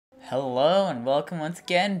Hello and welcome once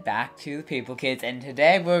again back to the People Kids, and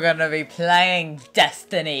today we're going to be playing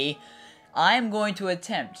Destiny. I am going to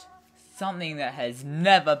attempt something that has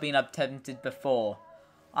never been attempted before.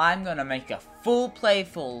 I'm going to make a full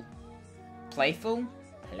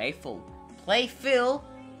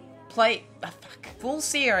full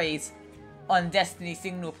series on Destiny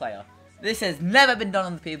single player. This has never been done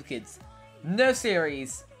on the People Kids. No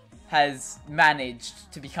series has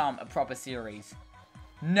managed to become a proper series.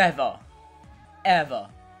 Never. Ever.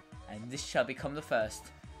 And this shall become the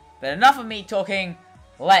first. But enough of me talking.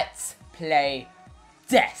 Let's play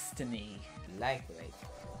Destiny. Lightweight.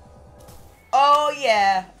 Oh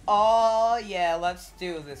yeah. Oh yeah. Let's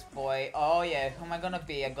do this, boy. Oh yeah. Who am I gonna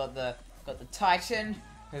be? I got the Titan,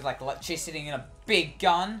 who's like electricity and a big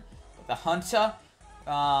gun. Got the Hunter.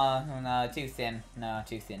 No, too thin. No,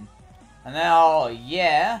 too thin. And then, oh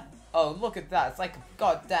yeah. Oh, look at that. It's like a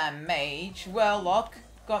goddamn mage. Well, look.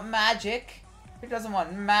 Got magic. Who doesn't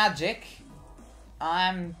want magic?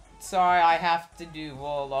 I'm sorry, I have to do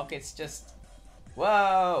Warlock. It's just...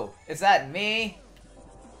 Whoa! Is that me?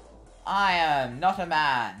 I am not a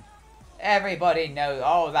man. Everybody knows...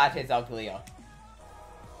 Oh, that is uglier.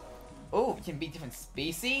 Oh, you can be different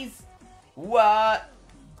species? What?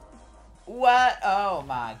 What? Oh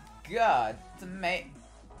my god. It's amazing.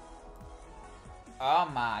 Oh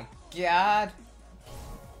my god.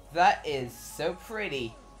 That is so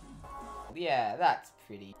pretty. Yeah, that's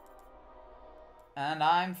pretty. And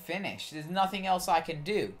I'm finished. There's nothing else I can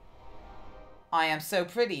do. I am so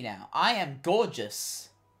pretty now. I am gorgeous.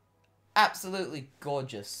 Absolutely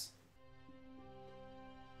gorgeous.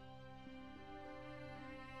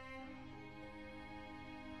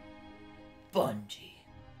 Bungie.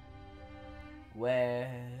 Where?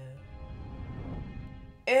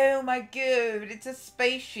 Oh my god, it's a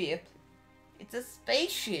spaceship. It's a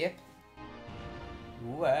spaceship.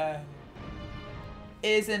 Wow.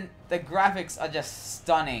 Isn't the graphics are just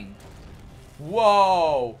stunning.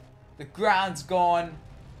 Whoa. The ground's gone.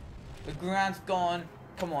 The ground's gone.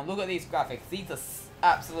 Come on, look at these graphics. These are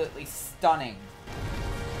absolutely stunning.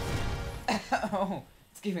 Oh,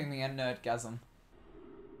 it's giving me a nerdgasm.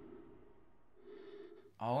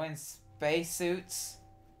 Oh, in spacesuits.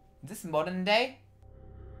 Is this modern day?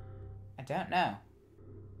 I don't know.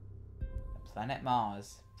 Planet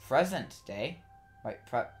Mars. Present day? Wait,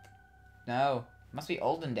 no. Must be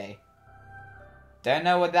olden day. Don't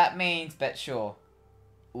know what that means, but sure.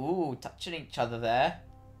 Ooh, touching each other there.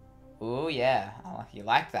 Ooh, yeah. Oh, you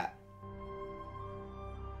like that.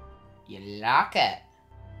 You like it.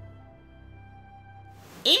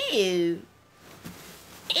 Ew.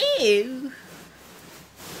 Ew.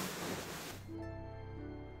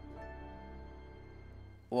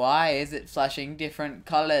 Why is it flashing different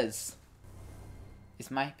colors?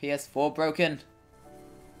 Is my PS4 broken?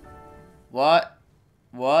 What?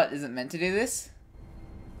 What? Is it meant to do this?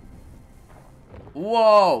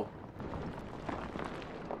 Whoa!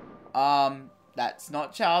 That's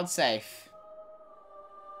not child safe.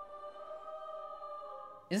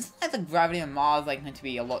 Isn't like the gravity on Mars like meant to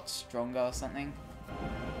be a lot stronger or something?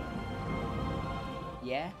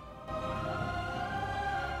 Yeah?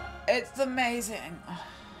 It's amazing.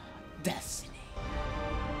 Destiny.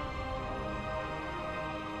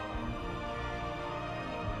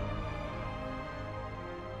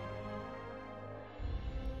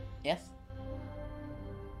 Yes?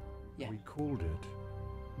 Yeah. We called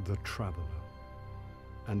it The Traveler,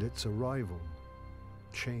 and its arrival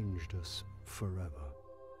changed us forever.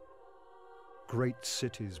 Great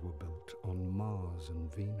cities were built on Mars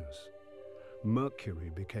and Venus.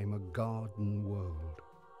 Mercury became a garden world.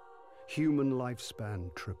 Human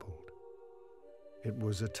lifespan tripled. It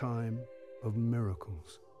was a time of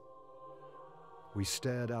miracles. We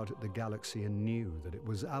stared out at the galaxy and knew that it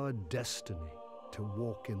was our destiny to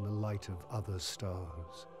walk in the light of other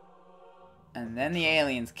stars. And then the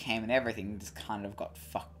aliens came and everything just kind of got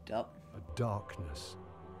fucked up. A darkness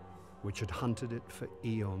which had hunted it for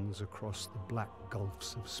eons across the black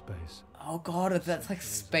gulfs of space. Oh god, that's like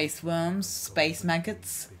space worms, space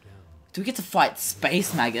maggots. Do we get to fight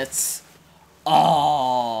space maggots?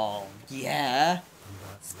 Oh, yeah.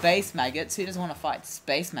 Space maggots? Who doesn't want to fight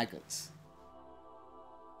space maggots?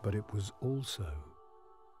 But it was also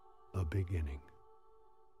a beginning.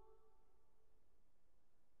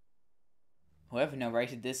 Whoever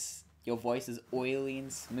narrated this, your voice is oily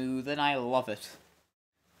and smooth, and I love it.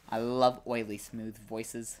 I love oily, smooth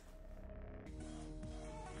voices.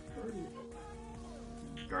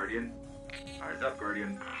 Guardian. Eyes up,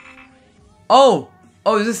 Guardian. Oh!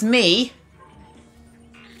 Oh, is this me?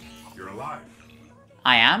 You're alive.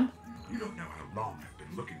 I am? You don't know how long I've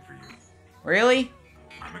been looking for you. Really?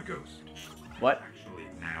 I'm I'm a ghost. What? Actually,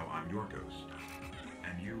 now I'm your ghost.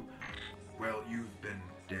 And you, well, you've been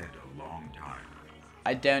dead a long time.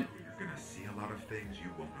 I don't... You're gonna see a lot of things you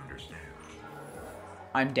won't understand.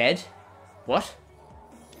 I'm dead? What?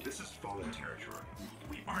 This is fallen territory.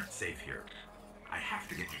 We aren't safe here. I have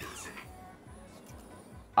to get you to the city.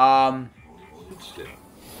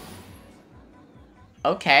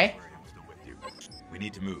 Okay. I'm still with you. We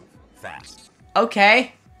need to move fast.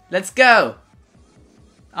 Okay. Let's go.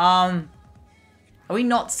 Are we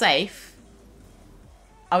not safe?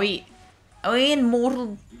 Are we in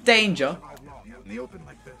mortal danger? In the open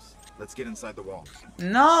like this. Let's get inside the walls.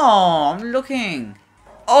 No, I'm looking.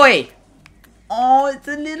 Oi! Oh, it's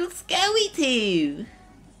a little scowy too.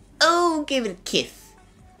 Oh, give it a kiss.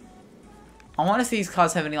 I wonder if these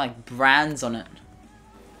cars have any, like, brands on it.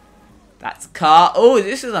 That's a car. Oh,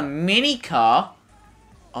 this is a mini car.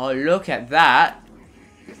 Oh, look at that.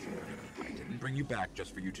 I didn't bring you back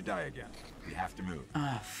just for you to die again. We have to move.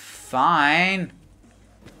 Fine.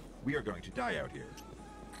 We are going to die out here.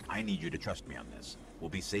 I need you to trust me on this. We'll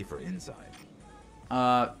be safer inside.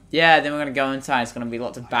 Yeah, then we're gonna go inside. It's gonna be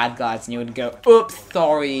lots of bad guys, and you're gonna go, oops,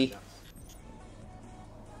 sorry.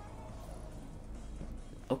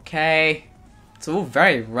 Okay. It's all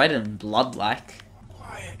very red and blood-like.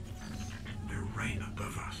 Quiet. They're right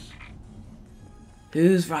above us.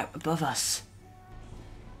 Who's right above us?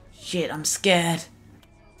 Shit, I'm scared.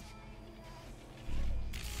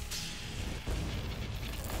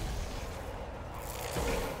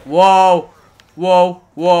 Whoa! Whoa,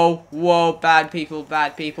 whoa, whoa, bad people,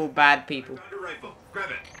 bad people, bad people. Found a rifle. Grab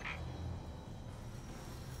it.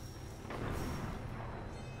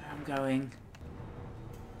 I'm going.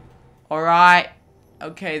 Alright.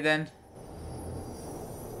 Okay then.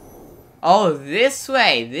 Oh, this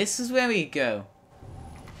way. This is where we go.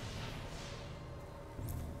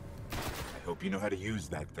 I hope you know how to use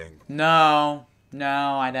that thing. No.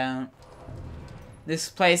 No, I don't. This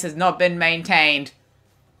place has not been maintained.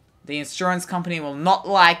 The insurance company will not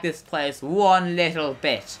like this place one little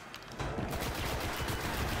bit.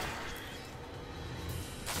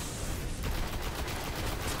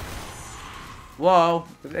 Whoa.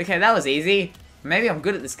 Okay, that was easy. Maybe I'm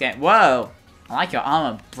good at this game. Whoa. I like your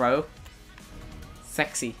armor, bro.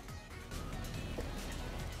 Sexy.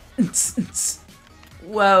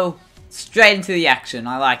 Whoa. Straight into the action.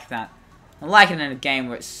 I like that. I like it in a game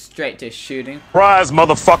where it's straight to shooting. Surprise,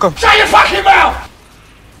 motherfucker! Shut your fucking mouth!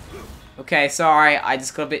 Okay, sorry, I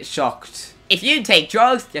just got a bit shocked. If you take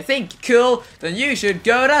drugs, you think you're cool, then you should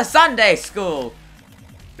go to Sunday school.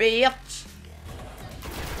 Bitch.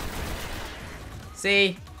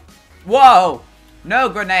 See? Whoa! No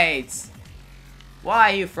grenades. Why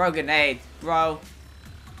you throw grenades, bro?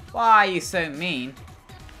 Why are you so mean?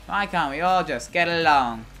 Why can't we all just get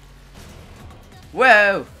along?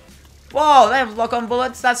 Whoa! Whoa, they have lock-on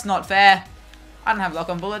bullets? That's not fair. I don't have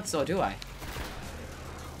lock-on bullets, or do I?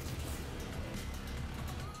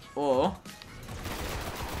 Or...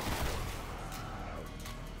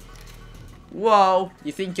 Whoa,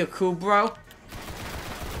 you think you're cool, bro?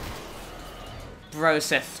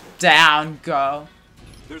 Broseph, down, go.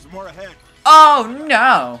 There's more ahead. Oh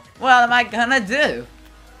no! What am I gonna do?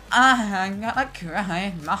 I'm gonna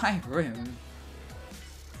cry in my room.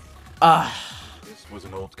 This was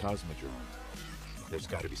an old Cosmodrome. There's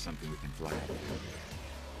gotta be something we can fly out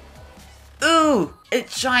of. Ooh,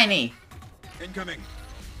 it's shiny. Incoming.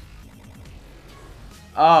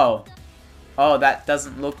 Oh. Oh, that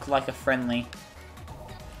doesn't look like a friendly.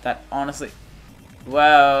 That honestly...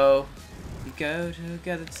 Whoa. We go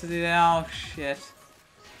together to the... Oh, shit.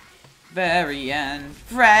 Very end.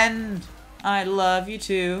 Friend! I love you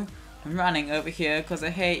too. I'm running over here because I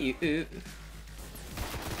hate you. Ooh.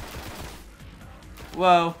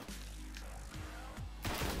 Whoa.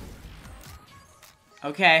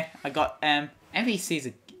 Okay, I got, NPCs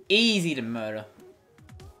are easy to murder.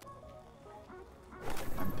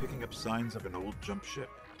 I'm picking up signs of an old jump ship.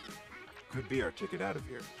 Could be our ticket out of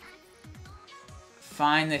here.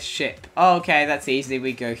 Find the ship. Oh, okay, that's easy.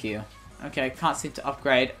 We go here. Okay, can't seem to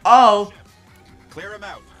upgrade. Oh! Clear him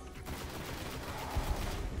out.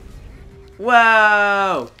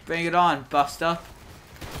 Whoa! Bring it on, Buster.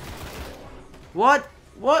 What?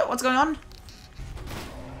 What? What's going on?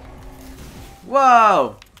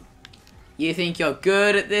 Whoa! You think you're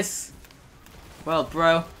good at this? Well,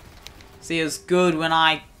 bro. See, it's good when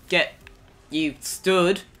I get you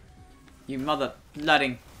stood. You mother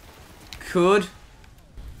blooding could.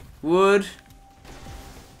 Would.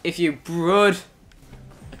 If you brood.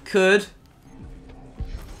 Could.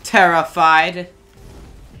 Terrified.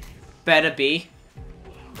 Better be.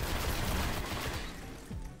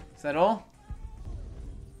 Is that all?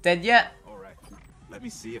 Dead yet? Alright, let me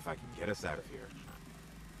see if I can get us out of here.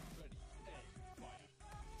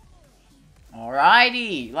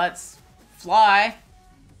 Alrighty, let's fly.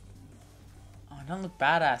 Oh, I don't look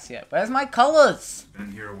badass yet. Where's my colors?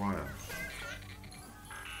 Been here a while.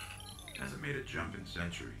 Hasn't made a jump in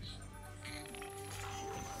centuries.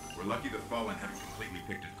 We're lucky the Fallen haven't completely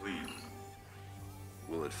picked it clean.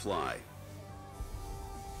 Will it fly?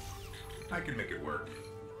 I can make it work.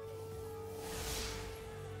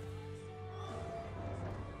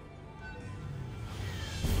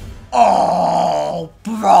 Oh,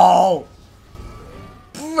 bro!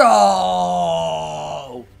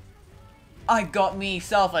 Bro! I got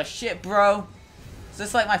myself a ship, bro. Is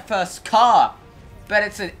this like my first car? Bet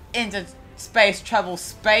it's an interspace travel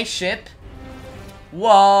spaceship.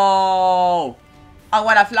 Whoa! I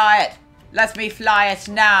wanna fly it. Let me fly it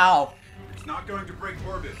now. It's not going to break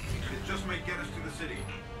orbit. It just might get us to the city.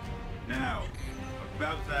 Now,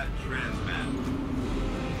 about that transmat.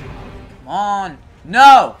 Come on.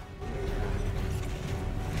 No!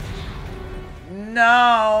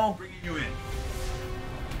 No! Bringing you in.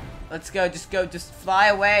 Let's go, just fly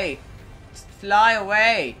away. Just fly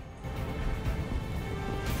away.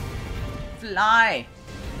 Fly.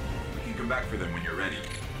 We can come back for them when you're ready.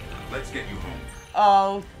 Let's get you home.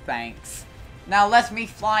 Oh, thanks. Now let me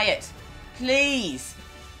fly it. Please.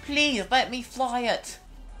 Please, let me fly it.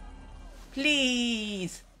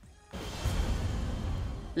 Please.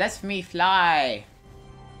 Let me fly.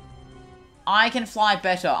 I can fly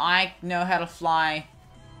better. I know how to fly.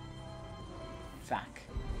 Fuck.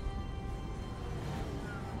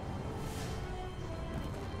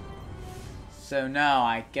 So no,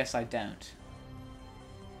 I guess I don't.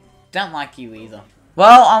 Don't like you either.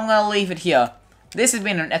 Well, I'm gonna leave it here. This has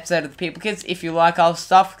been an episode of The People Kids. If you like our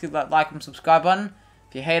stuff, click that like and subscribe button.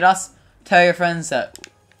 If you hate us, tell your friends that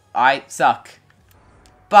I suck.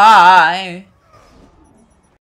 Bye!